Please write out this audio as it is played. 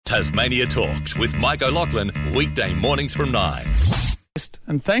Tasmania Talks with Mike O'Loughlin, weekday mornings from 9.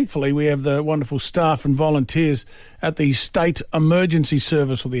 And thankfully we have the wonderful staff and volunteers at the State Emergency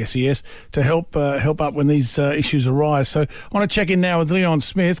Service, or the SES, to help up when these issues arise. So I want to check in now with Leon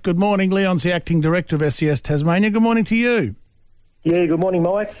Smith. Good morning. Leon's the Acting Director of SES Tasmania. Good morning to you. Yeah, good morning,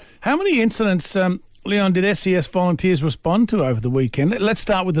 Mike. How many incidents, Leon, did SES volunteers respond to over the weekend? Let's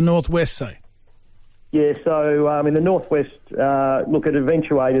start with the Northwest, say. Yeah, so in the Northwest, look, it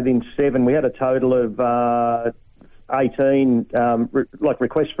eventuated in 7. We had a total of 18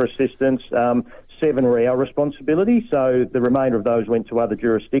 requests for assistance. 7 were our responsibility, so the remainder of those went to other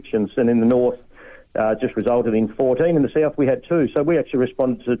jurisdictions. And in the North, just resulted in 14. In the South, we had 2. So we actually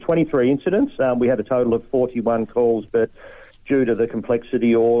responded to 23 incidents. We had a total of 41 calls, but due to the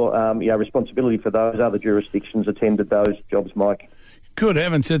complexity or responsibility for those other jurisdictions attended those jobs, Mike. Good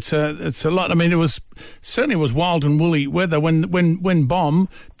heavens, it's a lot. I mean, it certainly was wild and woolly weather. When BOM,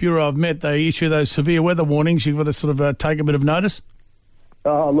 Bureau of Met, they issue those severe weather warnings, you've got to sort of take a bit of notice.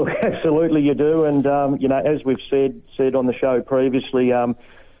 Oh, look, absolutely you do. And, as we've said on the show previously,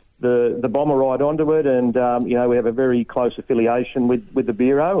 the BOM are right onto it, and, we have a very close affiliation with the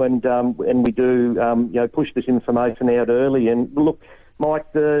Bureau, and we do, push this information out early. And, look, Mike,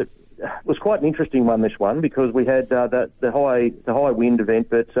 it was quite an interesting one, this one, because we had the high wind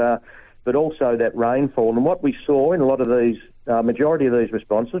event, but also that rainfall. And what we saw in a lot of these, majority of these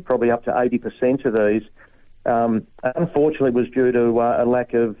responses, probably up to 80% of these, unfortunately was due to a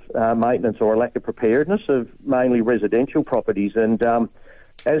lack of maintenance or a lack of preparedness of mainly residential properties. And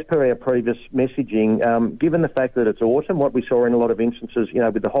as per our previous messaging, given the fact that it's autumn, what we saw in a lot of instances,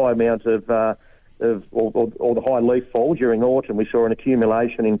 with the high amount of or the high leaf fall during autumn, we saw an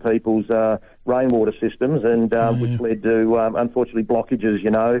accumulation in people's rainwater systems, and which led to, unfortunately, blockages,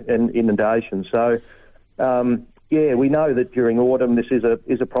 and inundations. So, we know that during autumn this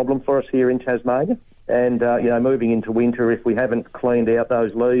is a problem for us here in Tasmania, and moving into winter, if we haven't cleaned out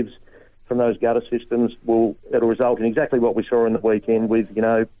those leaves from those gutter systems, it'll result in exactly what we saw in the weekend with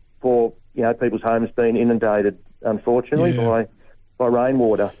people's homes being inundated, unfortunately, by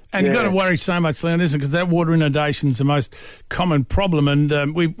rainwater. And you've got to worry so much, Leon, isn't it? Because that water inundation is the most common problem.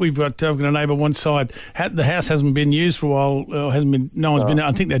 And we've got a neighbour one side. The house hasn't been used for a while. No one's been.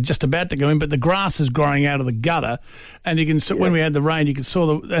 I think they're just about to go in, but the grass is growing out of the gutter. And you can when we had the rain, you can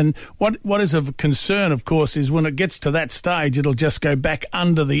saw And what is of concern, of course, is when it gets to that stage, it'll just go back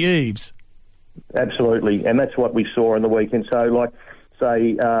under the eaves. Absolutely, and that's what we saw in the weekend. So,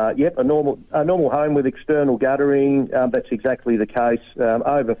 a normal home with external guttering, that's exactly the case.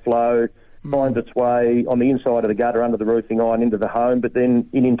 Overflow finds its way on the inside of the gutter under the roofing line into the home. But then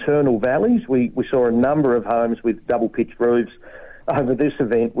in internal valleys, we saw a number of homes with double-pitched roofs over this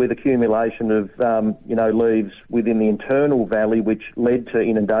event with accumulation of, leaves within the internal valley, which led to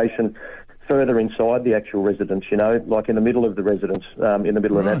inundation further inside the actual residence, like in the middle of the residence, in the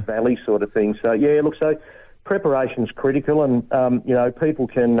middle of that valley sort of thing. So, preparation's critical, and people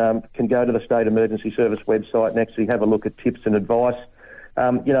can go to the State Emergency Service website and actually have a look at tips and advice.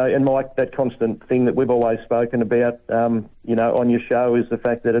 And Mike, that constant thing that we've always spoken about, on your show, is the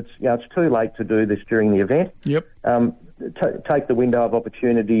fact that it's too late to do this during the event. Yep. Take the window of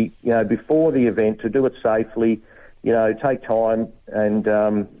opportunity, before the event to do it safely. Take time and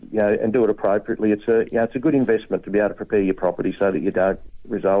do it appropriately. It's a good investment to be able to prepare your property so that you don't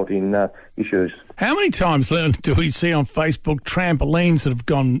result in issues. How many times, Leon, do we see on Facebook trampolines that have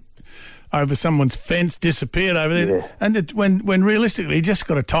gone over someone's fence, disappeared over there? Yeah. And when realistically, you just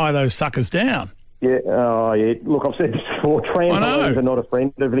got to tie those suckers down. Yeah. Oh, yeah. Look, I've said this before. Trampolines are not a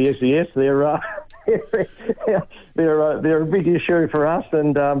friend of the SES. They're a big issue for us,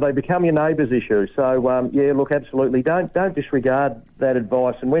 and they become your neighbour's issue. So, look, absolutely, don't disregard that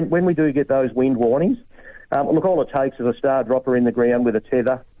advice. And when we do get those wind warnings, look, all it takes is a star dropper in the ground with a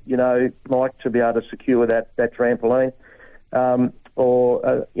tether, Mike, to be able to secure that trampoline, or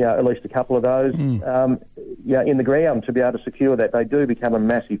at least a couple of those, in the ground to be able to secure that. They do become a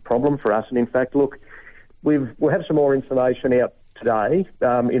massive problem for us. And in fact, look, we'll have some more information out today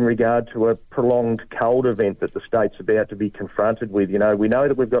in regard to a prolonged cold event that the state's about to be confronted with. We know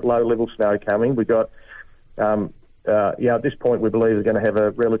that we've got low-level snow coming. We've got, at this point, we believe we're going to have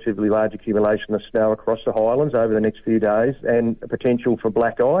a relatively large accumulation of snow across the Highlands over the next few days, and a potential for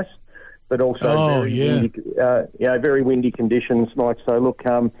black ice, but also very windy conditions, Mike. So, look,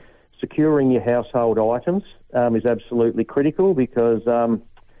 securing your household items is absolutely critical, because have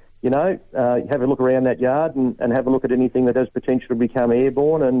a look around that yard and have a look at anything that has potential to become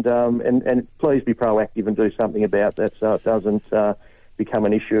airborne, and please be proactive and do something about that, so it doesn't become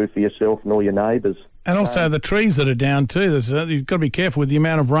an issue for yourself and all your neighbours. And also the trees that are down too. You've got to be careful with the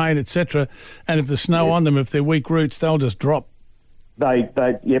amount of rain, etc. And if there's snow on them, if they're weak roots, they'll just drop.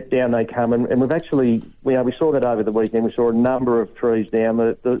 Down they come, and we've actually, we saw that over the weekend. We saw a number of trees down.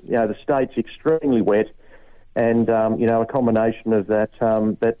 The state's extremely wet, and a combination of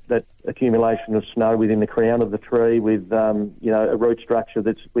that accumulation of snow within the crown of the tree, with a root structure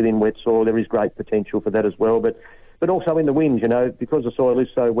that's within wet soil. There is great potential for that as well, but also in the winds, because the soil is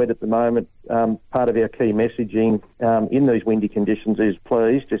so wet at the moment. Part of our key messaging in these windy conditions is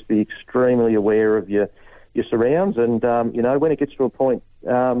please just be extremely aware of your surrounds, and when it gets to a point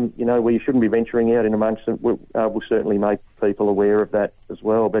where you shouldn't be venturing out in amongst it, we'll certainly make people aware of that as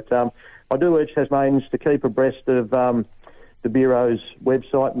well. But I do urge Tasmanians to keep abreast of the Bureau's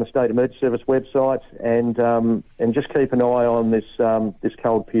website and the State Emergency Service website, and just keep an eye on this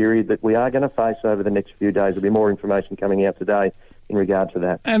cold period that we are going to face over the next few days. There'll be more information coming out today in regard to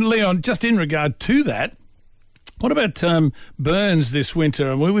that. And Leon, just in regard to that, what about burns this winter?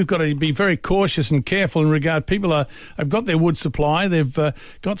 And we've got to be very cautious and careful in regard. People have got their wood supply, they've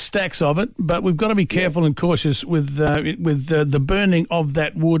got stacks of it, but we've got to be careful and cautious with the burning of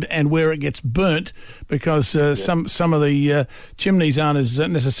that wood and where it gets burnt, because some of the chimneys aren't as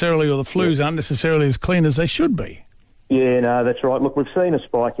necessarily, or the flues aren't necessarily as clean as they should be. Yeah, no, that's right. Look, we've seen a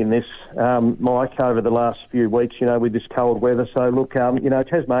spike in this, Mike, over the last few weeks, with this cold weather. So, look,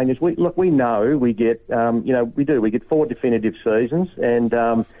 Tasmanians, we know we get, we get 4 definitive seasons,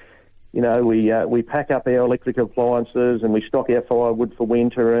 and, we pack up our electrical appliances and we stock our firewood for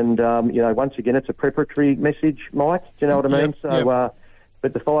winter. And, once again, it's a preparatory message, Mike. Do you know what I mean?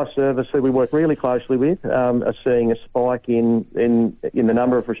 But the fire service, who we work really closely with, are seeing a spike in the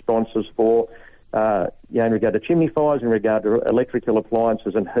number of responses for in regard to chimney fires, in regard to electrical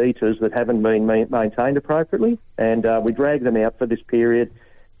appliances and heaters that haven't been maintained appropriately. And we drag them out for this period,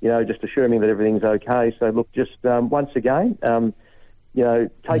 just assuming that everything's okay. So, look, just once again,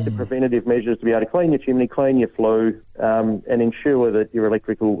 take the preventative measures to be able to clean your chimney, clean your flue, and ensure that your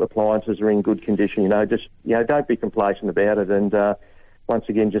electrical appliances are in good condition. Don't be complacent about it, and once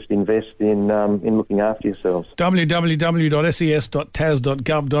again, just invest in looking after yourselves.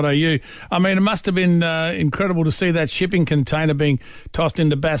 www.ses.tas.gov.au. I mean, it must have been incredible to see that shipping container being tossed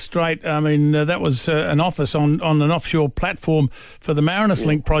into Bass Strait. I mean, that was an office on an offshore platform for the Marinus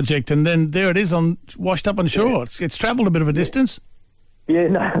Link project, and then there it is washed up on shore. Yeah. It's travelled a bit of a distance. Yeah,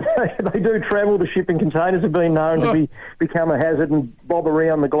 no, they do travel. The shipping containers have been known to become a hazard and bob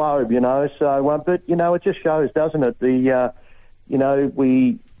around the globe, So, but, it just shows, doesn't it,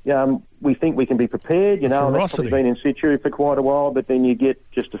 we think we can be prepared, and that's probably been in situ for quite a while, but then you get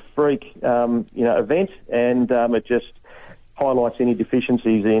just a freak, event, and it just highlights any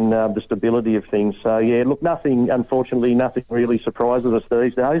deficiencies in the stability of things. So, yeah, look, nothing really surprises us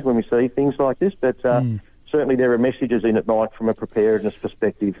these days when we see things like this, but certainly there are messages in it, Mike, from a preparedness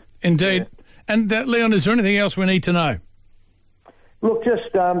perspective. Indeed. Yeah. And, Leon, is there anything else we need to know? Look,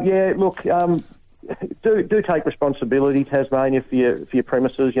 do take responsibility, Tasmania, for your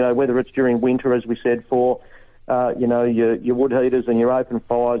premises, whether it's during winter, as we said, for, your wood heaters and your open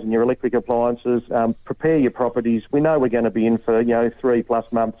fires and your electric appliances. Prepare your properties. We know we're going to be in for,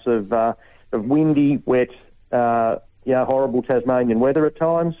 3+ months of windy, wet, horrible Tasmanian weather at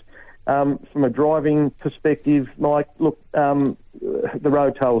times. From a driving perspective, Mike, look, the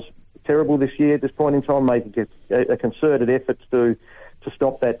road toll's terrible this year at this point in time, making a concerted effort to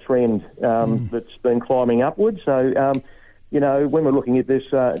stop that trend that's been climbing upwards. So, when we're looking at this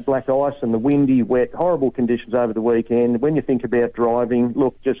black ice and the windy, wet, horrible conditions over the weekend, when you think about driving,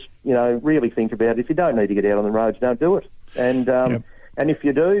 look, just, really think about it. If you don't need to get out on the roads, don't do it. And and if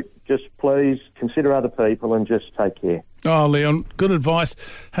you do, just please consider other people and just take care. Oh, Leon, good advice.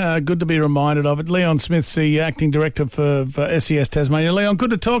 Good to be reminded of it. Leon Smith's the Acting Director for SES Tasmania. Leon, good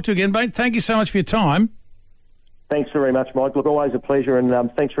to talk to you again, mate. Thank you so much for your time. Thanks very much, Mike. Look, always a pleasure, and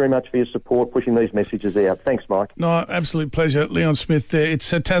thanks very much for your support pushing these messages out. Thanks, Mike. No, absolute pleasure. Leon Smith, it's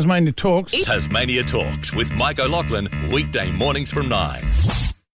Tasmania Talks. Tasmania Talks with Mike O'Loughlin, weekday mornings from 9.